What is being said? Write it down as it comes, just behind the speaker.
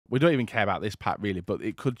We don't even care about this pack, really, but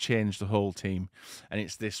it could change the whole team. And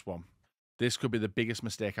it's this one. This could be the biggest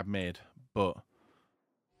mistake I've made, but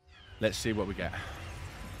let's see what we get.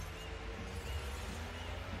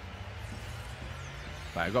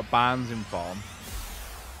 Right, I've got Barnes in form.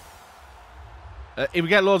 If we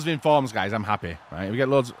get loads of informs, guys, I'm happy. Right? If we get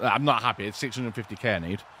loads, I'm not happy. It's 650k I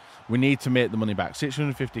need. We need to make the money back.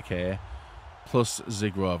 650k plus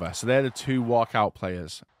Zigrover. So they're the 2 walkout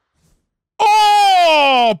players.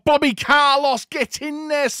 Oh, Bobby Carlos, get in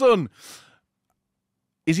there, son.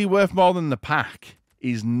 Is he worth more than the pack?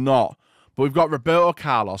 He's not. But we've got Roberto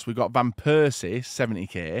Carlos. We've got Van Persie,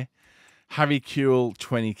 70k. Harry Kewell,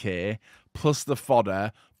 20k. Plus the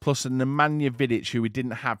fodder. Plus a Nemanja Vidic, who we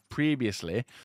didn't have previously.